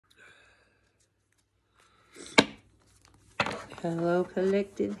Hello,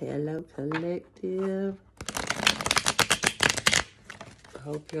 collective. Hello, collective. I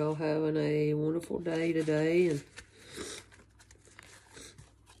hope y'all having a wonderful day today, and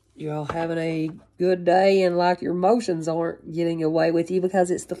y'all having a good day, and like your emotions aren't getting away with you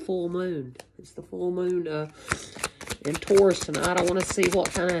because it's the full moon. It's the full moon in Taurus tonight. I want to see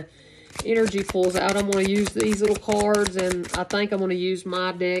what kind of energy pulls out. I'm going to use these little cards, and I think I'm going to use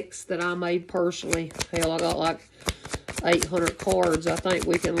my decks that I made personally. Hell, I got like 800 cards. I think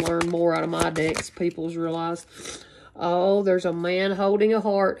we can learn more out of my decks, people's realize. Oh, there's a man holding a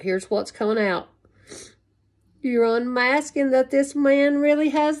heart. Here's what's coming out. You're unmasking that this man really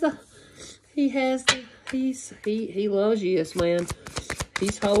has the... He loves you, this man.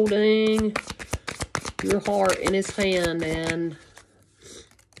 He's holding your heart in his hand, and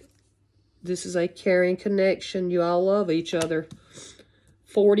this is a caring connection. You all love each other.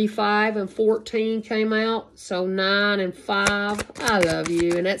 45 and 14 came out, so 9 and 5. I love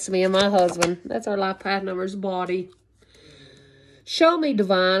you, and that's me and my husband. That's our life path number's body. Show me,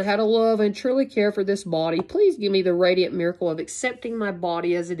 divine, how to love and truly care for this body. Please give me the radiant miracle of accepting my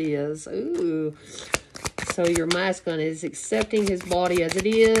body as it is. Ooh. So your masculine is accepting his body as it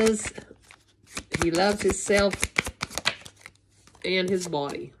is. He loves himself and his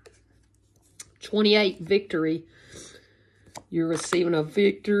body. 28, victory. You're receiving a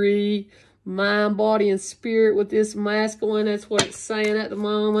victory, mind, body, and spirit with this masculine. That's what it's saying at the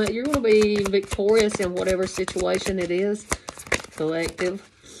moment. You're going to be victorious in whatever situation it is, collective.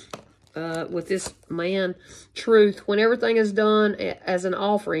 With this man, truth. When everything is done as an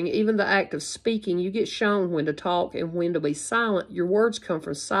offering, even the act of speaking, you get shown when to talk and when to be silent. Your words come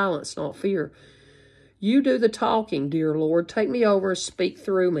from silence, not fear. You do the talking, dear Lord. Take me over and speak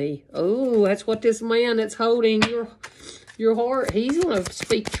through me. Oh, that's what this man that's holding your heart, he's going to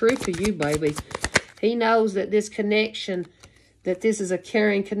speak truth to you, baby. He knows that this connection, that this is a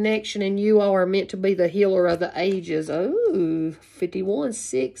caring connection, and you all are meant to be the healer of the ages. Oh,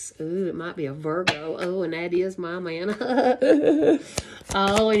 51-6. Oh, it might be a Virgo. Oh, and that is my man.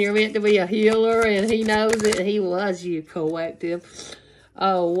 Oh, and you're meant to be a healer, and he knows that he loves you, collective.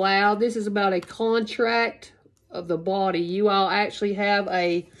 Oh, wow. This is about a contract of the body. You all actually have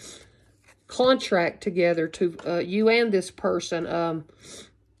a contract together, to you and this person.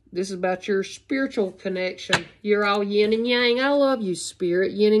 This is about your spiritual connection. You're all yin and yang. I love you,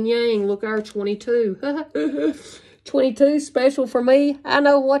 spirit. Yin and yang. Look, our 22. 22, special for me. I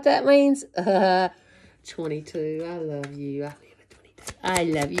know what that means. 22. I love you. I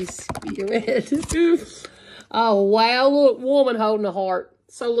love you, spirit. Oh, wow. Look, woman holding a heart.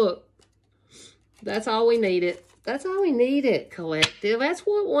 So, look. That's all we needed. That's all we needed, collective. That's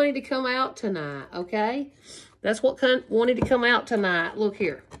what wanted to come out tonight, okay? That's what wanted to come out tonight. Look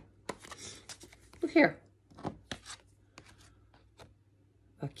here. Look here.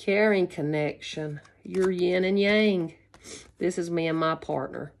 A caring connection. You're yin and yang. This is me and my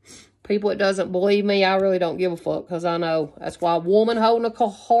partner. People that doesn't believe me, I really don't give a fuck, because I know. That's why woman holding a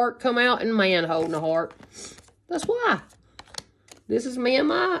heart come out and man holding a heart. That's why. This is me and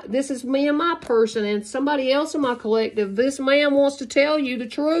my person, and somebody else in my collective. This man wants to tell you the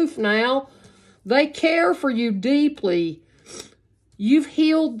truth now. They care for you deeply. You've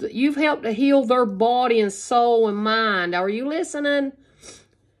helped to heal their body and soul and mind. Are you listening?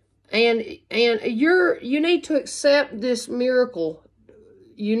 And you need to accept this miracle.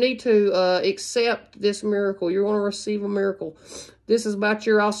 You need to accept this miracle. You're going to receive a miracle. This is about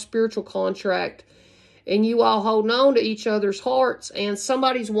your all spiritual contract. And you all holding on to each other's hearts. And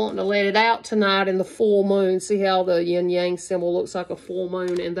somebody's wanting to let it out tonight in the full moon. See how the yin-yang symbol looks like a full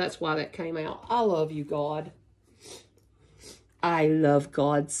moon? And that's why that came out. I love you, God. I love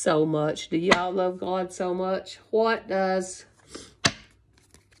God so much. Do y'all love God so much? What does...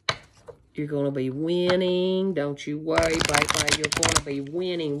 You're going to be winning. Don't you worry, baby. You're going to be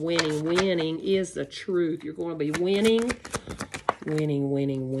winning, winning, winning is the truth. You're going to be winning. Winning,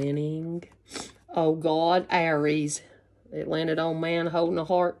 winning, winning. Oh, God, Aries. It landed on man holding a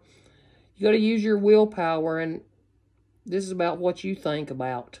heart. You got to use your willpower, and this is about what you think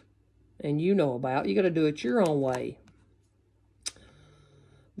about and you know about. You got to do it your own way.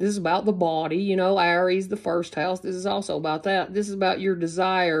 This is about the body. You know, Aries, the first house. This is also about that. This is about your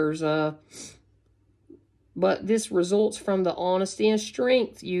desires. But this results from the honesty and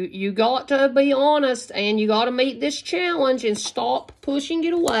strength. You got to be honest, and you got to meet this challenge and stop pushing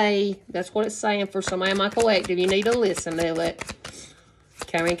it away. That's what it's saying for somebody in my collective. You need to listen to it.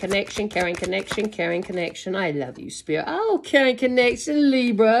 Caring connection, caring connection, caring connection. I love you, spirit. Oh, caring connection,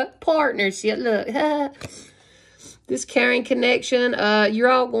 Libra. Partnership. Look. This caring connection, you're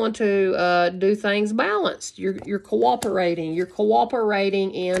all going to do things balanced. You're cooperating. You're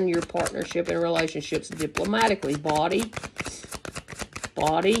cooperating in your partnership and relationships diplomatically. Body.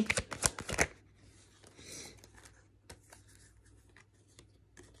 Body.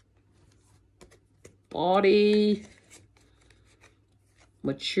 Body.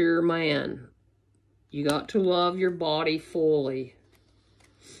 Mature man. You got to love your body fully.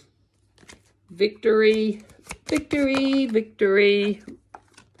 Victory. Victory, victory.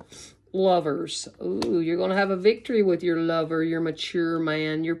 Lovers. Ooh, you're going to have a victory with your lover, your mature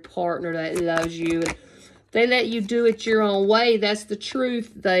man, your partner that loves you. They let you do it your own way. That's the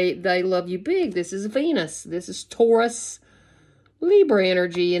truth. They love you big. This is Venus. This is Taurus Libra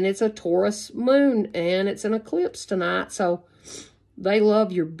energy, and it's a Taurus moon, and it's an eclipse tonight. So they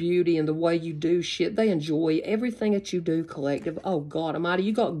love your beauty and the way you do shit. They enjoy everything that you do, collective. Oh, God almighty,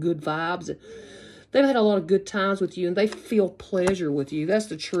 you got good vibes. They've had a lot of good times with you, and they feel pleasure with you. That's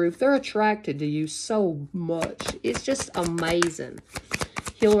the truth. They're attracted to you so much. It's just amazing.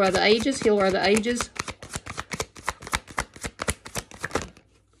 Healer of the ages, healer of the ages.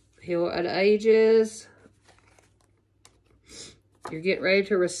 Healer of the ages. You're getting ready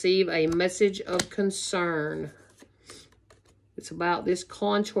to receive a message of concern. It's about this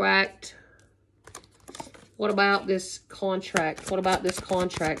contract. What about this contract? What about this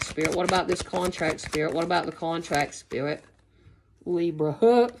contract, Spirit? What about this contract, Spirit? What about the contract, Spirit?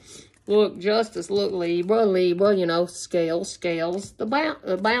 Libra. Look, justice. Look, Libra. Libra, you know, scales.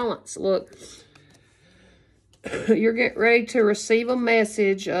 The balance. Look. You're getting ready to receive a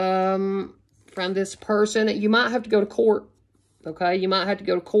message from this person. You might have to go to court. Okay? You might have to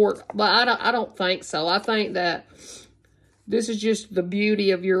go to court. But I don't think so. I think that this is just the beauty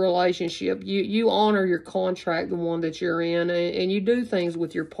of your relationship. You honor your contract, the one that you're in, and you do things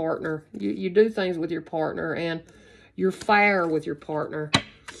with your partner. You do things with your partner, and you're fair with your partner.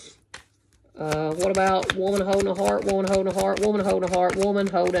 What about woman holding a heart, woman holding a heart, woman holding a heart, woman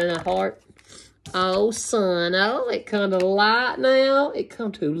holding a heart? Oh, son. Oh, it come to light now. It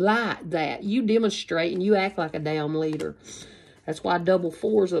come to light that you demonstrate and you act like a damn leader. That's why double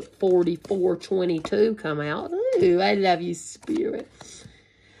fours at 4422 come out. Ooh, I love you, Spirit.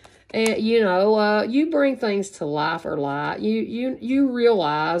 And, you know, you bring things to life or light. You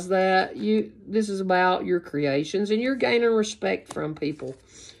realize that this is about your creations, and you're gaining respect from people.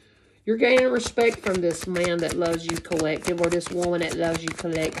 You're gaining respect from this man that loves you, collective, or this woman that loves you,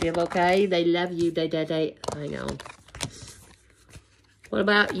 collective, okay? They love you. They hang on. What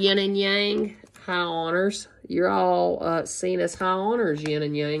about yin and yang? High honors. You're all seen as high honors, yin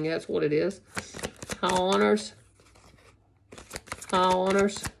and yang. That's what it is. High honors. High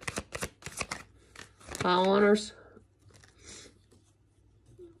honors. High honors.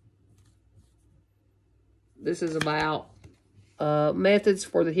 This is about methods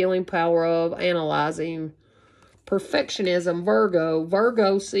for the healing power of analyzing perfectionism. Virgo.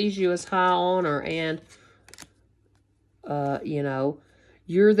 Virgo sees you as high honor, and, you know,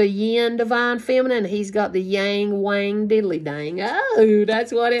 you're the yin divine feminine. He's got the yang wang diddly dang. Oh,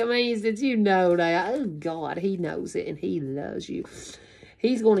 that's what it means. Did you know that? Oh, God, he knows it, and he loves you.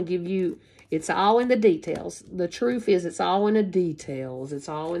 He's going to give you, it's all in the details. The truth is, it's all in the details. It's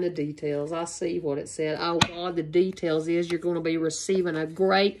all in the details. I see what it said. Oh, God, the details is you're going to be receiving a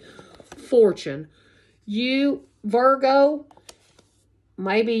great fortune. You, Virgo,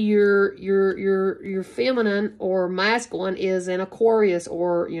 maybe your feminine or masculine is in Aquarius,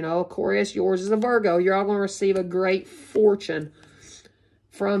 or, you know, Aquarius, yours is a Virgo. You're all going to receive a great fortune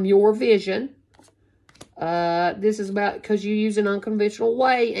from your vision. This is about, because you use an unconventional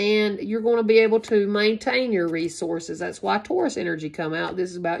way, and you're going to be able to maintain your resources. That's why Taurus energy come out. This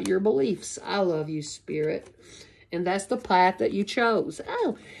is about your beliefs. I love you, Spirit. And that's the path that you chose.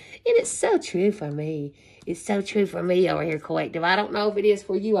 Oh, and it's so true for me. It's so true for me over here, collective. I don't know if it is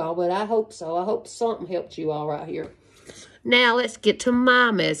for you all, but I hope so. I hope something helped you all right here. Now, let's get to my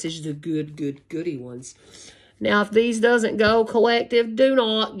message, the goody ones. Now, if these doesn't go, collective, do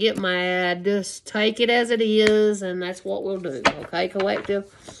not get mad. Just take it as it is, and that's what we'll do. Okay,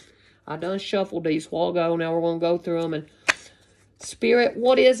 collective? I done shuffled these a while ago. Now we're going to go through them. And Spirit,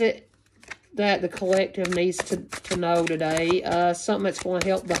 what is it that the collective needs to know today? Something that's going to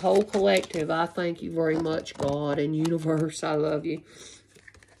help the whole collective. I thank you very much, God and universe. I love you.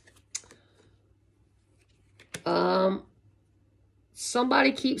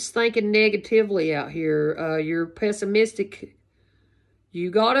 Somebody keeps thinking negatively out here. You're pessimistic.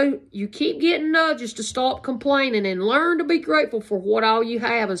 You keep getting nudges to stop complaining and learn to be grateful for what all you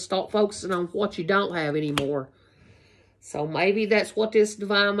have, and stop focusing on what you don't have anymore. So maybe that's what this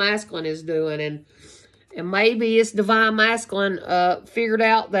divine masculine is doing. And And maybe it's divine masculine figured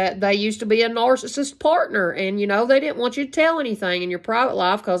out that they used to be a narcissist partner. And, you know, they didn't want you to tell anything in your private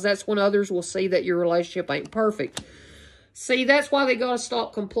life because that's when others will see that your relationship ain't perfect. See, that's why they got to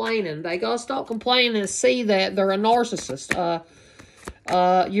stop complaining. They got to stop complaining and see that they're a narcissist.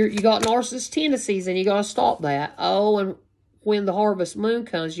 You got narcissist tendencies and you got to stop that. Oh, and when the harvest moon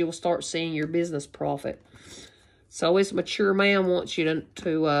comes, you'll start seeing your business profit. So this mature man wants you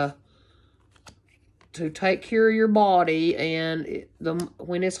to take care of your body, and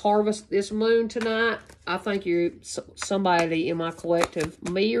when it's harvest, this moon tonight, I think somebody in my collective,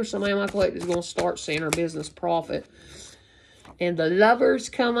 me or somebody in my collective, is going to start seeing her business profit. And the lovers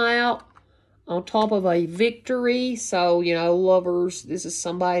come out on top of a victory. So, you know, lovers, this is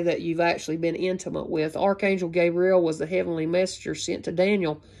somebody that you've actually been intimate with. Archangel Gabriel was the heavenly messenger sent to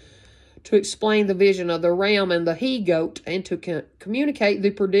Daniel to explain the vision of the ram and the he-goat, and to communicate the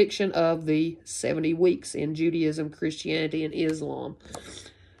prediction of the 70 weeks in Judaism, Christianity, and Islam.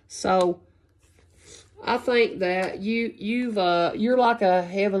 So, I think that you're like a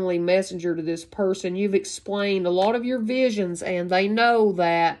heavenly messenger to this person. You've explained a lot of your visions, and they know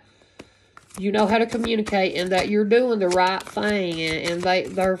that you know how to communicate, and that you're doing the right thing. And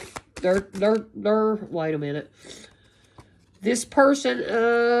they're wait a minute. This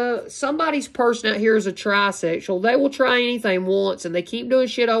person, somebody's person out here is a trisexual. They will try anything once, and they keep doing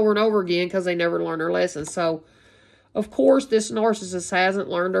shit over and over again because they never learn their lessons. So, of course, this narcissist hasn't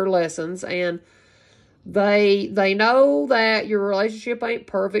learned their lessons, and they know that your relationship ain't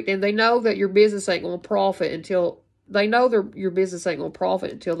perfect, and they know that your business ain't going to profit until your business ain't going to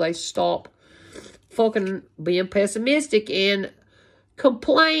profit until they stop fucking being pessimistic and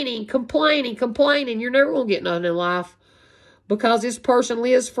complaining. You're never going to get nothing in life. Because this person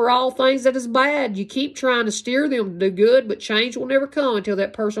lives for all things that is bad. You keep trying to steer them to do good, but change will never come until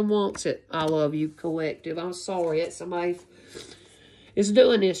that person wants it. I love you, collective. I'm sorry that somebody is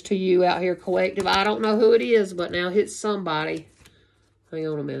doing this to you out here, collective. I don't know who it is, but now it's somebody. Hang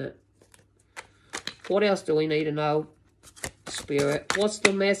on a minute. What else do we need to know, Spirit? What's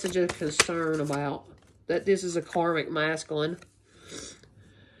the message of concern about? That this is a karmic masculine.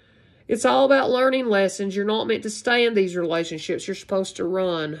 It's all about learning lessons. You're not meant to stay in these relationships. You're supposed to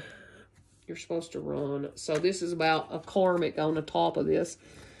run. You're supposed to run. So this is about a karmic on the top of this.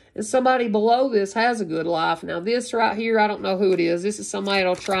 And somebody below this has a good life. Now this right here, I don't know who it is. This is somebody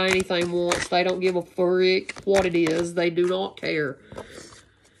that'll try anything once. They don't give a frick what it is. They do not care.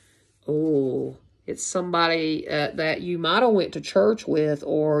 Oh, it's somebody that you might have went to church with,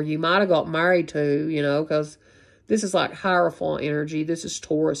 or you might have got married to, you know, because this is like Hierophant energy. This is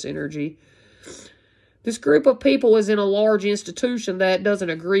Taurus energy. This group of people is in a large institution that doesn't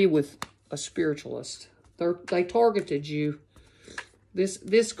agree with a spiritualist. They targeted you.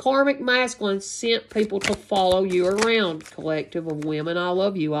 This karmic masculine sent people to follow you around, collective of women. I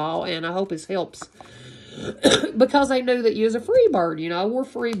love you all, and I hope this helps. Because they knew that you was a free bird. You know, we're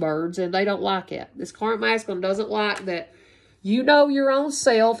free birds, and they don't like it. This karmic masculine doesn't like that. You know your own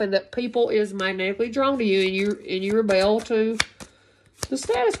self, and that people is magnetically drawn to you, and you rebel to the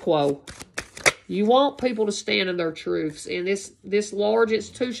status quo. You want people to stand in their truths, and this large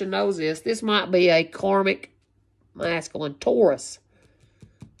institution knows this. This might be a karmic masculine Taurus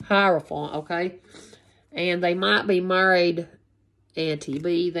Hierophant, okay? And they might be married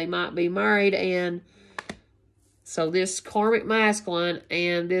anti-B. They might be married, and so this karmic masculine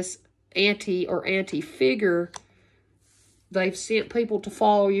and this anti figure, they've sent people to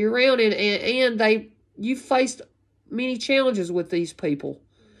follow you around, and you faced many challenges with these people,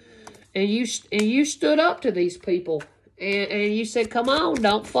 and you stood up to these people, and you said, "Come on,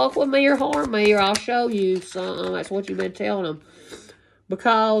 don't fuck with me or harm me, or I'll show you something." That's what you've been telling them,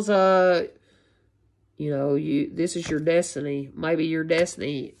 because you know this is your destiny. Maybe your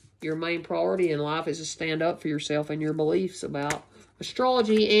destiny, your main priority in life is to stand up for yourself and your beliefs about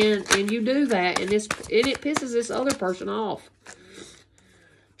astrology, and you do that, and it pisses this other person off.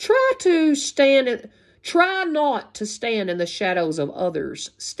 Try not to stand in the shadows of others.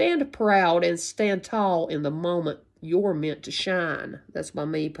 Stand proud and stand tall in the moment you're meant to shine. That's by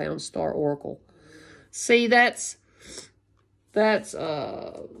me, Pound Star Oracle. See, that's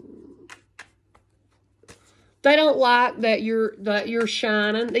they don't like that you're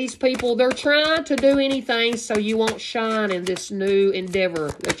shining. These people, they're trying to do anything so you won't shine in this new endeavor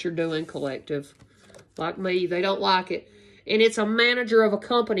that you're doing, collective. Like me, they don't like it. And it's a manager of a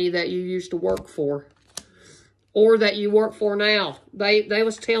company that you used to work for, or that you work for now. They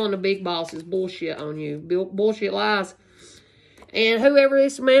was telling the big bosses bullshit on you, bullshit lies. And whoever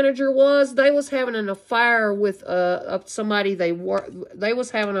this manager was, they was having an affair with somebody they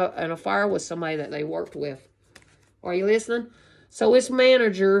was having an affair with somebody that they worked with. Are you listening? So this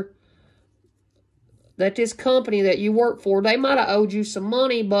manager, that this company that you work for, they might have owed you some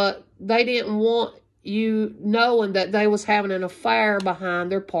money, but they didn't want you knowing that they was having an affair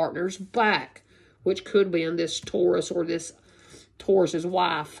behind their partner's back, which could be in this Taurus or this Taurus's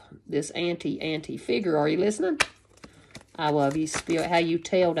wife, this anti figure. Are you listening? I love you, Spirit. How you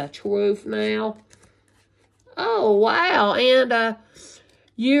tell the truth now. Oh, wow. And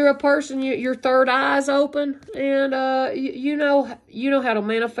you're a person, your third eye's open. And you know how to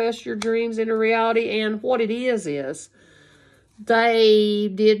manifest your dreams into reality. And what it is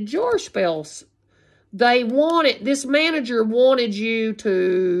they did jar spells. This manager wanted you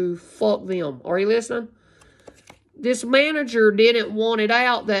to fuck them. Are you listening? This manager didn't want it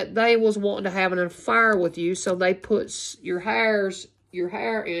out that they was wanting to have an affair with you, so they put your hair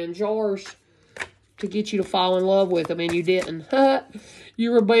in jars to get you to fall in love with them, and you didn't.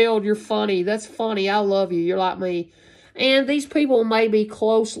 You rebelled. You're funny. That's funny. I love you. You're like me. And these people may be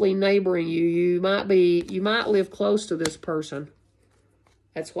closely neighboring you. You might live close to this person.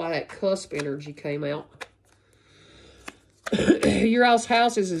 That's why that cusp energy came out. Your all's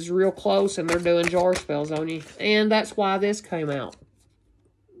houses is real close, and they're doing jar spells on you. And that's why this came out.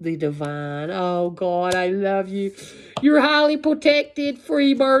 The divine. Oh, God, I love you. You're highly protected,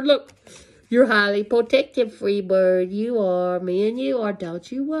 free bird. Look, you're highly protected, free bird. You are. Me and you are. Don't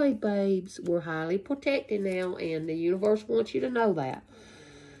you worry, babes. We're highly protected now, and the universe wants you to know that.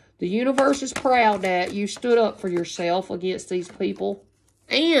 The universe is proud that you stood up for yourself against these people.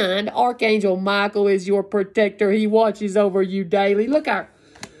 And Archangel Michael is your protector. He watches over you daily. Look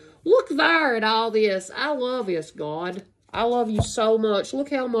there at all this. I love this, God. I love you so much.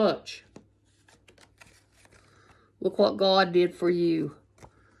 Look how much. Look what God did for you.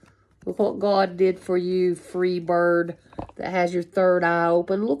 Look what God did for you, free bird that has your third eye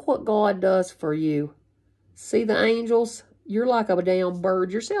open. Look what God does for you. See the angels? You're like a damn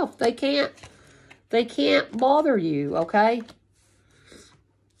bird yourself. They can't bother you, okay?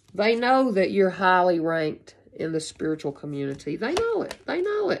 They know that you're highly ranked in the spiritual community. They know it. They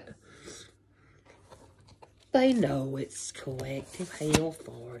know it. They know it's collective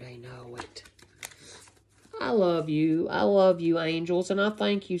hellfire. They know it. I love you. I love you, angels. And I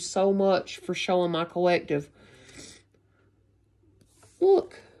thank you so much for showing my collective.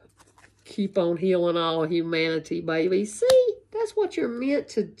 Look. Keep on healing all humanity, baby. See? That's what you're meant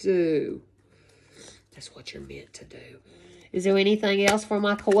to do. That's what you're meant to do. Is there anything else for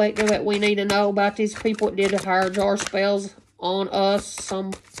my collective that we need to know about these people that did the higher jar spells on us,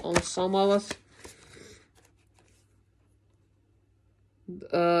 on some of us?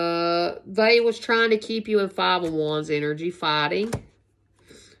 They was trying to keep you in 5 of Wands energy, fighting.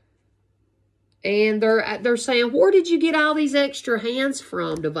 And they're saying, where did you get all these extra hands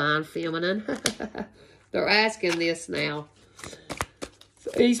from, Divine Feminine? They're asking this now.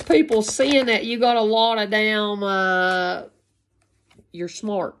 These people seeing that you got a lot of damn... you're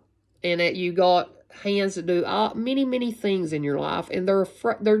smart, and that you got hands to do many things in your life, and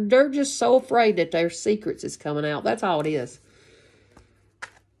they're just so afraid that their secrets is coming out. That's all it is.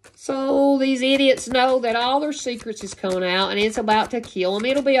 So these idiots know that all their secrets is coming out, and it's about to kill them.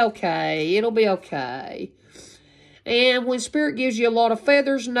 It'll be okay. It'll be okay. And when Spirit gives you a lot of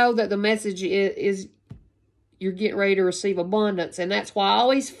feathers, know that the message is you're getting ready to receive abundance. And that's why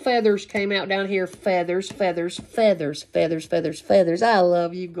all these feathers came out down here. Feathers, feathers, feathers, feathers, feathers, feathers. I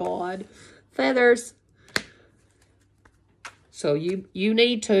love you, God. Feathers. So you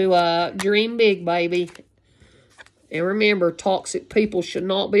need to dream big, baby. And remember, toxic people should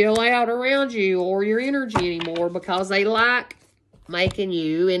not be allowed around you or your energy anymore, because they like making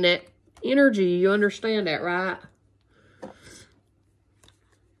you in that energy. You understand that, right?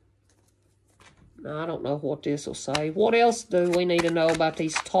 I don't know what this will say. What else do we need to know about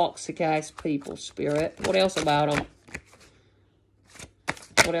these toxic-ass people, Spirit? What else about them?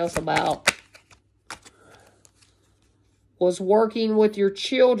 What else about? Was working with your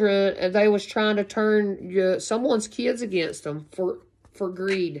children, and they was trying to turn someone's kids against them for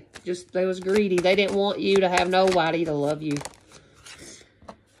greed. They was greedy. They didn't want you to have nobody to love you.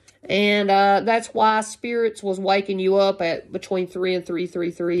 And that's why Spirits was waking you up at between 3 and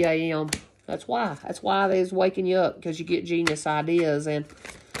 3:33 a.m. That's why. That's why they was waking you up, because you get genius ideas. And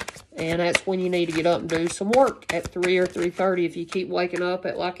that's when you need to get up and do some work at 3 or 3:30. If you keep waking up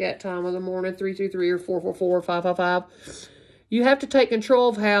at like that time of the morning, 3:33 or 4:44 or 5:55, you have to take control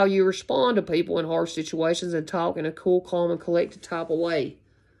of how you respond to people in harsh situations and talk in a cool, calm, and collected type of way.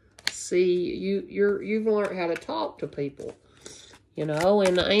 See, you've learned how to talk to people. you know,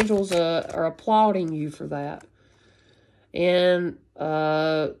 and the angels are applauding you for that. And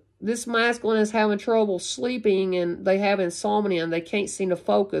this masculine is having trouble sleeping, and they have insomnia, and they can't seem to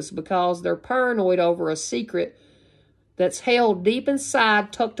focus because they're paranoid over a secret that's held deep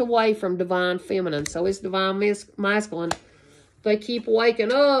inside, tucked away from divine feminine. So it's divine masculine. They keep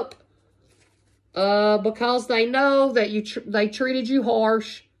waking up because they know that they treated you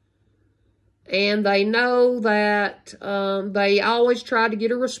harsh, and they know that they always tried to get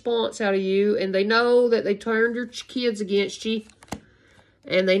a response out of you, and they know that they turned your kids against you,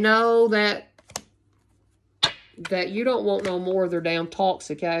 and they know that you don't want no more of their damn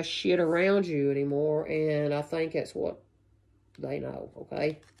toxic ass shit around you anymore. And I think that's what they know,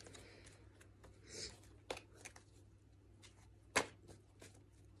 okay?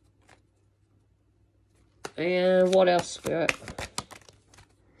 And what else, Spirit?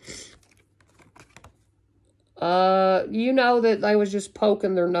 You know that they was just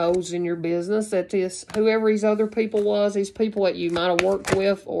poking their nose in your business. That whoever these other people was, these people that you might have worked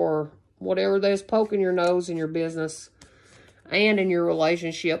with or whatever, they was poking your nose in your business and in your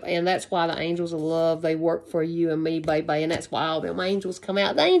relationship. And that's why the angels of love, they work for you and me, baby. And that's why all them angels come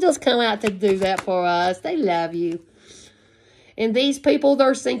out. The angels come out to do that for us. They love you. And these people,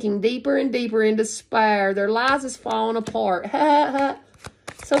 they're sinking deeper and deeper in despair. Their lives is falling apart. Ha, ha, ha.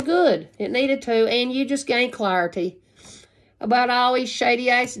 So good. It needed to. And you just gained clarity about all these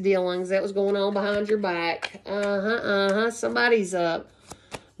shady-ass dealings that was going on behind your back. Somebody's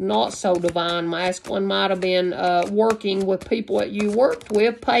not so divine masculine might have been working with people that you worked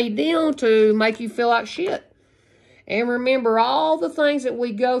with, paid them to make you feel like shit. And remember, all the things that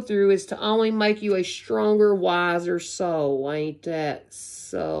we go through is to only make you a stronger, wiser soul. Ain't that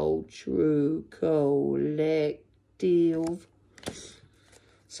so true, collective?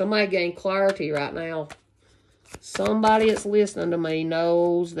 Somebody gained clarity right now. Somebody that's listening to me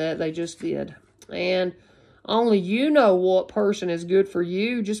knows that they just did. And only you know what person is good for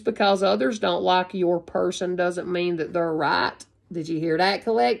you. Just because others don't like your person doesn't mean that they're right. Did you hear that,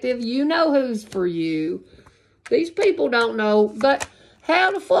 collective? You know who's for you. These people don't know, but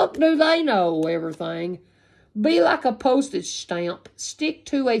how the fuck do they know everything? Be like a postage stamp. Stick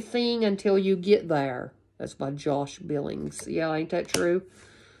to a thing until you get there. That's by Josh Billings. Yeah, ain't that true?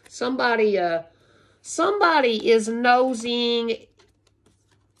 Somebody is nosing.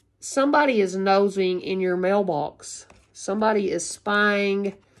 Somebody is nosing in your mailbox. Somebody is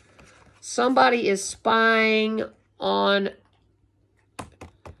spying. Somebody is spying on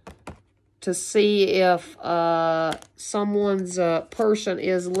to see if someone's person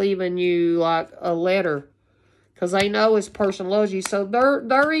is leaving you like a letter, because they know this person loves you. So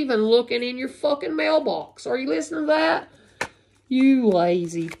they're even looking in your fucking mailbox. Are you listening to that? You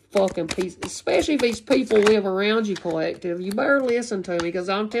lazy fucking piece. Especially if these people live around you, collective. You better listen to me, because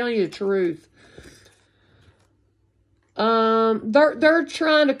I'm telling you the truth. They're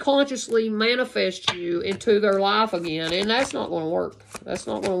trying to consciously manifest you into their life again, and that's not going to work. That's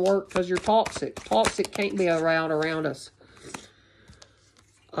not going to work because you're toxic. Toxic can't be around us.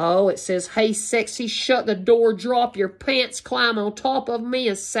 Oh, it says, hey, sexy, shut the door, drop your pants, climb on top of me,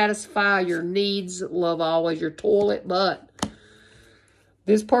 and satisfy your needs. Love always your toilet butt.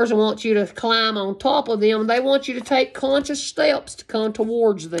 This person wants you to climb on top of them. They want you to take conscious steps to come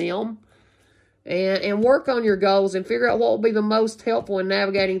towards them. And work on your goals and figure out what will be the most helpful in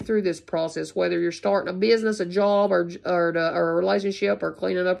navigating through this process, whether you're starting a business, a job, or a relationship, or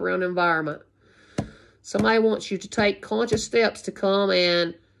cleaning up around the environment. Somebody wants you to take conscious steps to come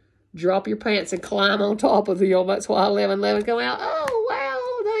and drop your pants and climb on top of them. That's why 1111 come out. Oh, wow,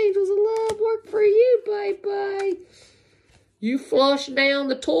 the angels of love work for you, baby. You flush down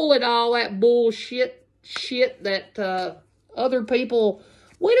the toilet all that bullshit that other people...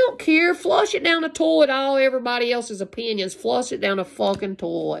 We don't care. Flush it down the toilet. All everybody else's opinions. Flush it down the fucking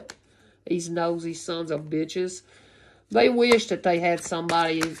toilet. These nosy sons of bitches. They wish that they had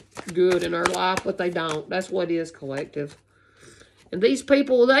somebody good in their life, but they don't. That's what it is, collective. And these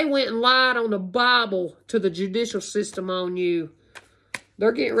people, they went and lied on the Bible to the judicial system on you.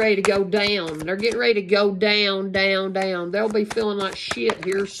 They're getting ready to go down. They're getting ready to go down, down, down. They'll be feeling like shit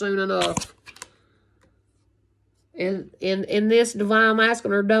here soon enough. And in this divine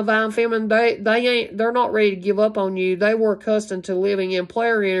masculine or divine feminine, they're not ready to give up on you. They were accustomed to living in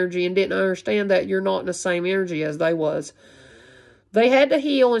player energy and didn't understand that you're not in the same energy as they was. They had to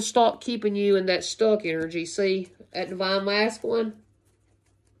heal and stop keeping you in that stuck energy. See, at divine masculine,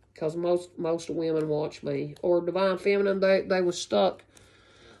 because most women watch me, or divine feminine, they was stuck.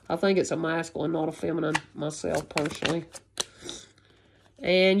 I think it's a masculine, not a feminine, myself personally.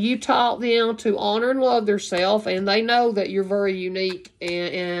 And you taught them to honor and love themselves, and they know that you're very unique,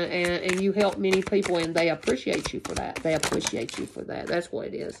 and you help many people, and they appreciate you for that. They appreciate you for that. That's what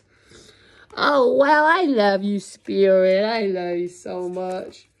it is. Oh, wow, I love you, Spirit. I love you so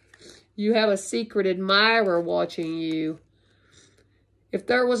much. You have a secret admirer watching you. If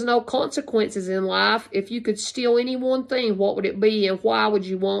there was no consequences in life, if you could steal any one thing, what would it be, and why would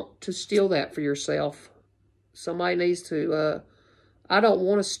you want to steal that for yourself? Somebody needs to... I don't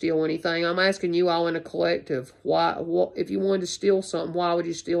want to steal anything. I'm asking you all in a collective. Why? What, if you wanted to steal something, why would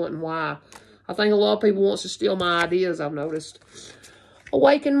you steal it and why? I think a lot of people want to steal my ideas, I've noticed.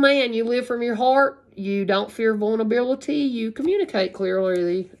 Awakened man, you live from your heart. You don't fear vulnerability. You communicate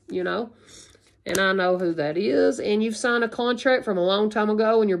clearly, you know. And I know who that is. And you've signed a contract from a long time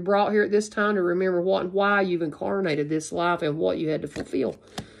ago, and you're brought here at this time to remember what and why you've incarnated this life and what you had to fulfill.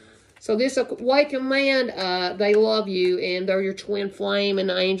 So this awakened man, they love you, and they're your twin flame, and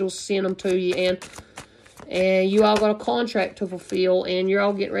the angels send them to you, and you all got a contract to fulfill, and you're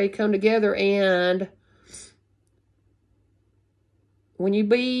all getting ready to come together, and when you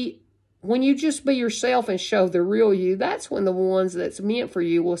just be yourself and show the real you, that's when the ones that's meant for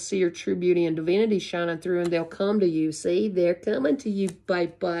you will see your true beauty and divinity shining through, and they'll come to you. See, they're coming to you,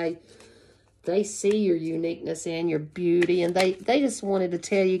 bye-bye. They see your uniqueness and your beauty, and they just wanted to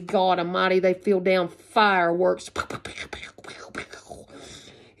tell you, God Almighty, they feel down fireworks.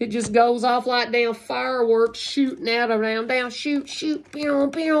 It just goes off like damn fireworks shooting out around, down, shoot, pew, pew,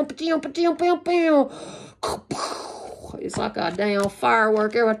 pew, pew, pew, pew. It's like a damn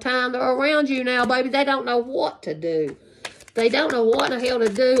firework every time they're around you now, baby. They don't know what to do. They don't know what in the hell to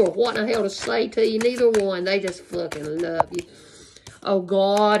do or what in the hell to say to you. Neither one. They just fucking love you. Oh,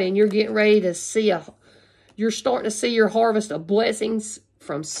 God, and you're getting ready to see you're starting to see your harvest of blessings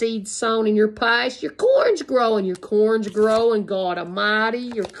from seeds sown in your past. Your corn's growing. Your corn's growing, God Almighty.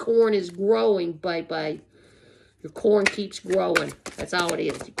 Your corn is growing, baby. Your corn keeps growing. That's all it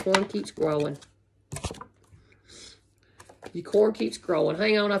is. Your corn keeps growing. Your corn keeps growing.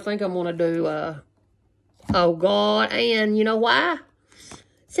 Hang on, I think I'm going to do, oh, God, and you know why?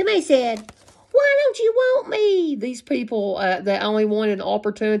 Somebody said, why don't you want me? These people that only wanted an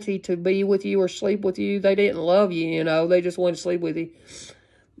opportunity to be with you or sleep with you, they didn't love you, you know. They just wanted to sleep with you.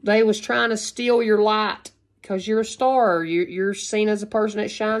 They was trying to steal your light because you're a star. You're seen as a person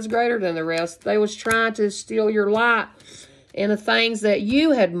that shines greater than the rest. They was trying to steal your light and the things that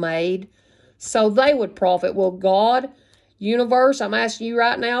you had made so they would profit. Well, God, universe, I'm asking you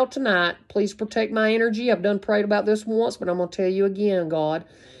right now tonight, please protect my energy. I've done prayed about this once, but I'm going to tell you again, God.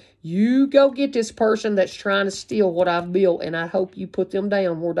 You go get this person that's trying to steal what I've built, and I hope you put them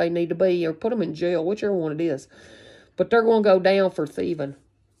down where they need to be or put them in jail, whichever one it is. But they're going to go down for thieving.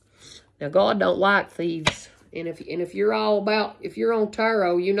 Now, God don't like thieves. And if you're all about, if you're on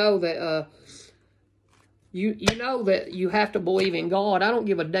tarot, you know that you know that you have to believe in God. I don't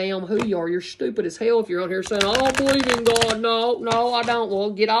give a damn who you are. You're stupid as hell if you're on here saying, I don't believe in God. No, I don't. Well,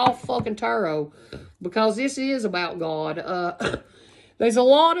 get off fucking tarot. Because this is about God. There's a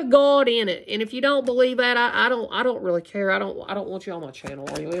lot of God in it, and if you don't believe that, I don't really care. I don't want you on my channel.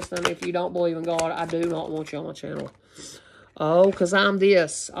 Are you listening? If you don't believe in God, I do not want you on my channel. Oh, because I'm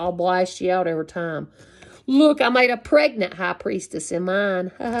this. I'll blast you out every time. Look, I made a pregnant high priestess in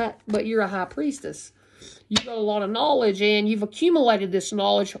mine. But you're a high priestess. You've got a lot of knowledge, and you've accumulated this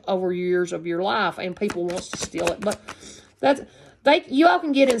knowledge over years of your life, and people wants to steal it. But that's... you all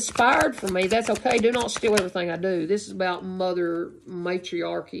can get inspired from me. That's okay. Do not steal everything I do. This is about mother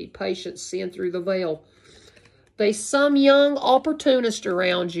matriarchy, patience, seeing through the veil. There's some young opportunist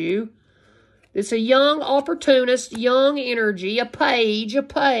around you. It's a young opportunist, young energy, a page,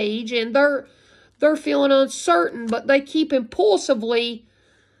 and they're feeling uncertain, but they keep impulsively,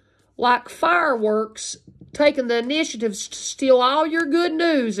 like fireworks, taking the initiatives to steal all your good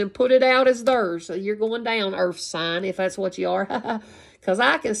news and put it out as theirs. So you're going down, Earth sign, if that's what you are. Because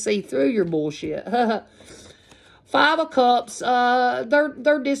I can see through your bullshit. Five of Cups,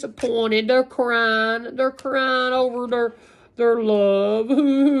 they're disappointed. They're crying. They're crying over their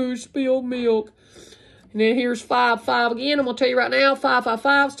love. Spilled milk. And then here's 5-5 again. I'm going to tell you right now,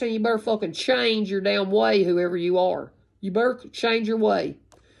 5-5-5's telling you better fucking change your damn way, whoever you are. You better change your way.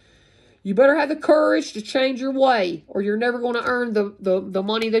 You better have the courage to change your way, or you're never going to earn the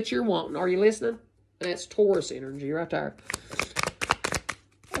money that you're wanting. Are you listening? That's Taurus energy right there.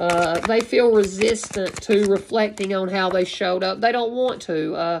 They feel resistant to reflecting on how they showed up. They don't want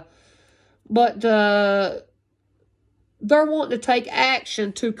to. But they're wanting to take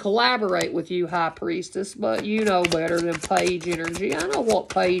action to collaborate with you, High Priestess. But you know better than Page energy. I know what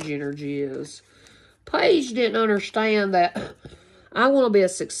Page energy is. Page didn't understand that... I want to be a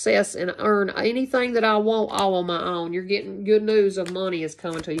success and earn anything that I want all on my own. You're getting good news of money is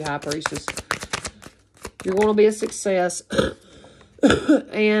coming to you, High Priestess. You're going to be a success.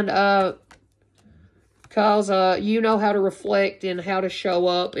 And because you know how to reflect and how to show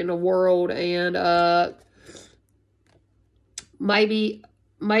up in the world. And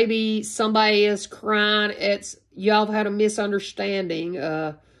maybe somebody is crying. Y'all have had a misunderstanding.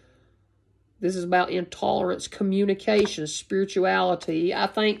 This is about intolerance, communication, spirituality. I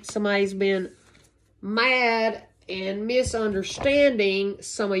think somebody's been mad and misunderstanding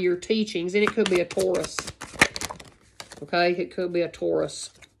some of your teachings. And it could be a Taurus. Okay? It could be a Taurus.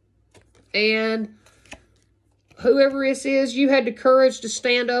 And whoever this is, you had the courage to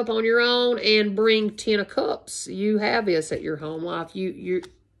stand up on your own and bring 10 of Cups. You have this at your home life. You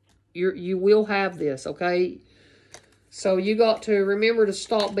will have this, okay? So you got to remember to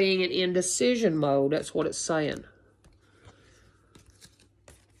stop being in indecision mode. That's what it's saying.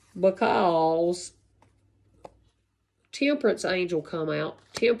 Because Temperance angel come out.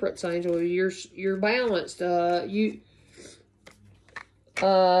 Temperance angel, you're balanced. This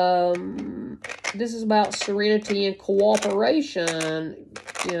is about serenity and cooperation.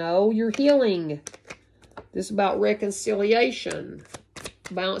 You know, you're healing. This is about reconciliation.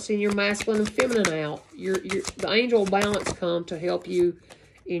 Balancing your masculine and feminine out. The angel balance come to help you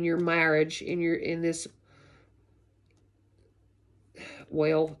in your marriage, in this.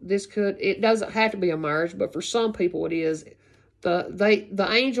 Well, it doesn't have to be a marriage, but for some people it is. The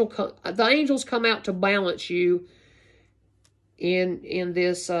angels come out to balance you in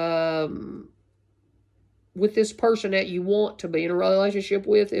this with this person that you want to be in a relationship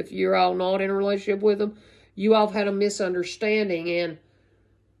with. If you're all not in a relationship with them, you all have had a misunderstanding,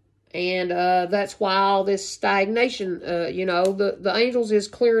 and that's why all this stagnation, you know, the angels is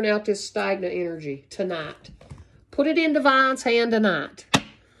clearing out this stagnant energy tonight. Put it in Divine's hand tonight.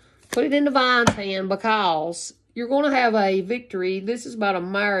 Put it in Divine's hand, because you're going to have a victory. This is about a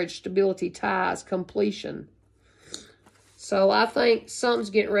marriage, stability, ties, completion. So I think something's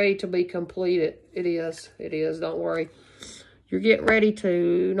getting ready to be completed. It is. It is. Don't worry. You're getting ready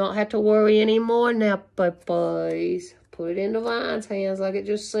to not have to worry anymore now, boys. Put it in Divine's hands like it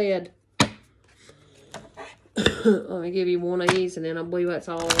just said. Let me give you one of these, and then I believe that's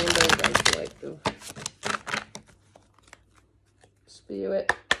all I'm going to do, collective.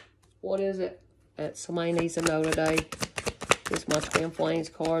 Spirit. What is it? That somebody needs to know today. It's my Twin Flames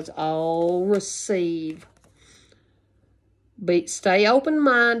cards. I'll receive. Stay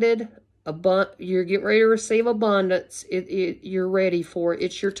open-minded. You're getting ready to receive abundance. You're ready for it.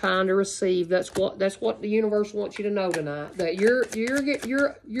 It's your time to receive. That's what the universe wants you to know tonight. That you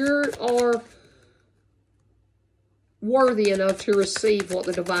are worthy enough to receive what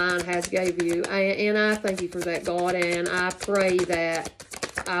the Divine has gave you. And I thank you for that, God. And I pray that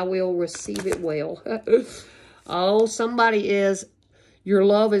I will receive it well. Oh, your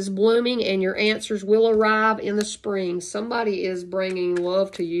love is blooming and your answers will arrive in the spring. Somebody is bringing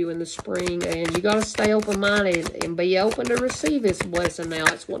love to you in the spring, and you got to stay open-minded and be open to receive this blessing now.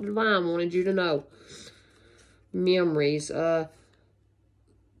 That's what the Divine wanted you to know. Memories.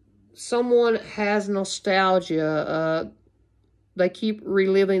 Someone has nostalgia. They keep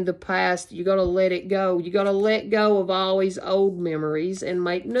reliving the past. You got to let it go. You got to let go of all these old memories and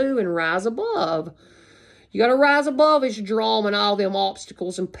make new and rise above. You got to rise above this drama and all them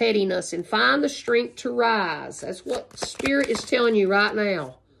obstacles and pettiness and find the strength to rise. That's what Spirit is telling you right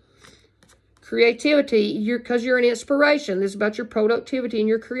now. Creativity, because you're an inspiration. This is about your productivity and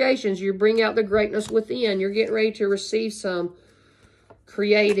your creations. You bring out the greatness within. You're getting ready to receive some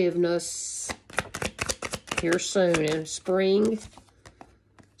creativeness here soon. And spring,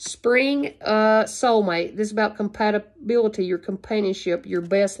 soulmate. This is about compatibility, your companionship, your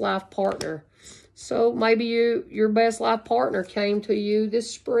best life partner. So maybe your best life partner came to you this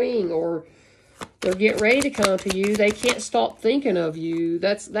spring, or they're getting ready to come to you. They can't stop thinking of you.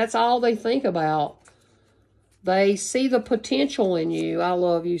 That's all they think about. They see the potential in you. I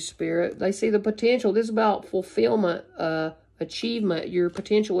love you, Spirit. They see the potential. This is about fulfillment, achievement. Your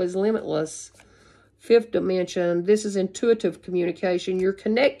potential is limitless. Fifth dimension, this is intuitive communication. You're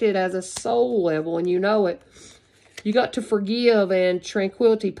connected as a soul level, and you know it. You got to forgive, and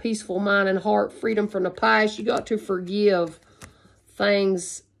tranquility, peaceful mind and heart, freedom from the past. You got to forgive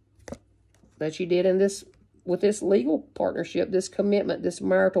things that you did with this legal partnership, this commitment, this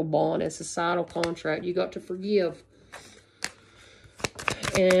marital bond, and societal contract. You got to forgive.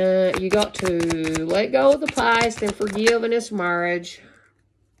 And you got to let go of the past and forgive in this marriage.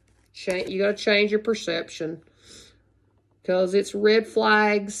 You got to change your perception. Because it's red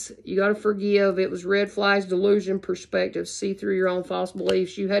flags. You got to forgive. It was red flags, delusion, perspective. See through your own false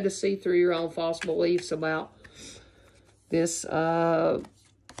beliefs. You had to see through your own false beliefs about this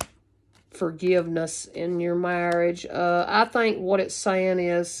forgiveness in your marriage. I think what it's saying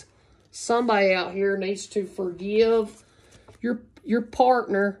is somebody out here needs to forgive your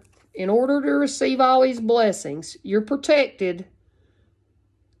partner in order to receive all these blessings. You're protected.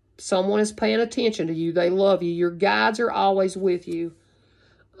 Someone is paying attention to you. They love you. Your guides are always with you.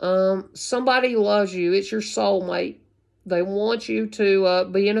 Somebody loves you. It's your soulmate. They want you to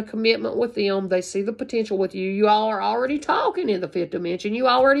be in a commitment with them. They see the potential with you. You all are already talking in the fifth dimension. You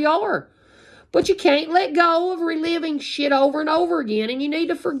already are. But you can't let go of reliving shit over and over again. And you need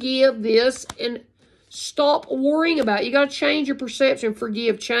to forgive this and stop worrying about it. You got to change your perception.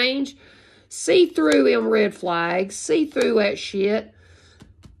 Forgive. Change. See through them red flags. See through that shit.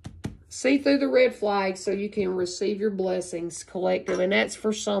 See through the red flags so you can receive your blessings collective. And that's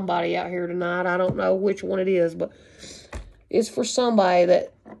for somebody out here tonight. I don't know which one it is, but it's for somebody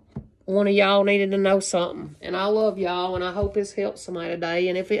that one of y'all needed to know something. And I love y'all, and I hope this helped somebody today.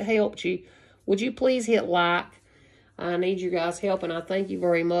 And if it helped you, would you please hit like? I need your guys' help, and I thank you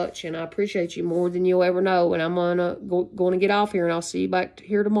very much. And I appreciate you more than you'll ever know. And I'm going to get off here, and I'll see you back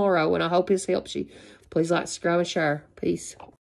here tomorrow. And I hope this helps you. Please like, subscribe, and share. Peace.